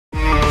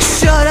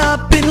shut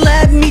up and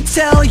let me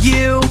tell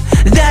you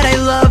that I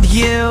love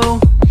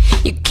you.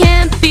 You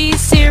can't be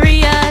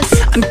serious.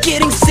 I'm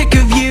getting sick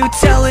of you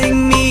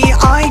telling me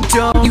I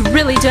don't. You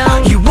really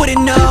don't. You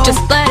wouldn't know.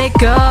 Just let it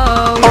go.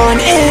 On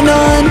and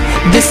on,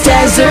 this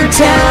desert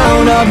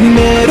town of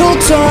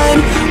Middleton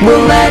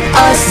will let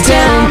us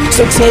down.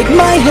 So take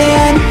my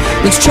hand,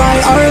 let's try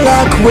our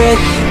luck with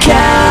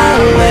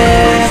California.